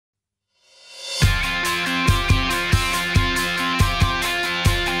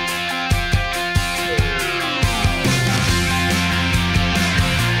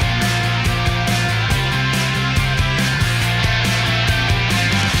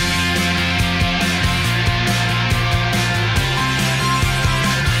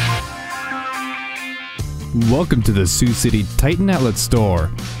Welcome to the Sioux City Titan Outlet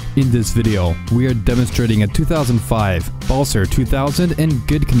Store. In this video, we are demonstrating a 2005 Balzer 2000 in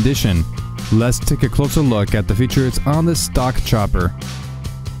good condition. Let's take a closer look at the features on this stock chopper.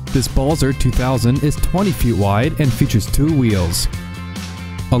 This Balzer 2000 is 20 feet wide and features 2 wheels,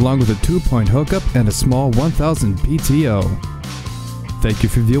 along with a 2-point hookup and a small 1000 PTO. Thank you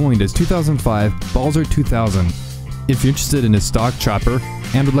for viewing this 2005 Balzer 2000. If you're interested in this stock chopper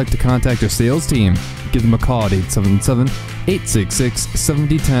and would like to contact our sales team, give them a call at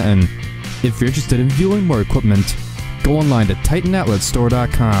 877-866-7010. If you're interested in viewing more equipment, go online to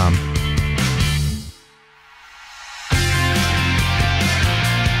TitanOutletStore.com.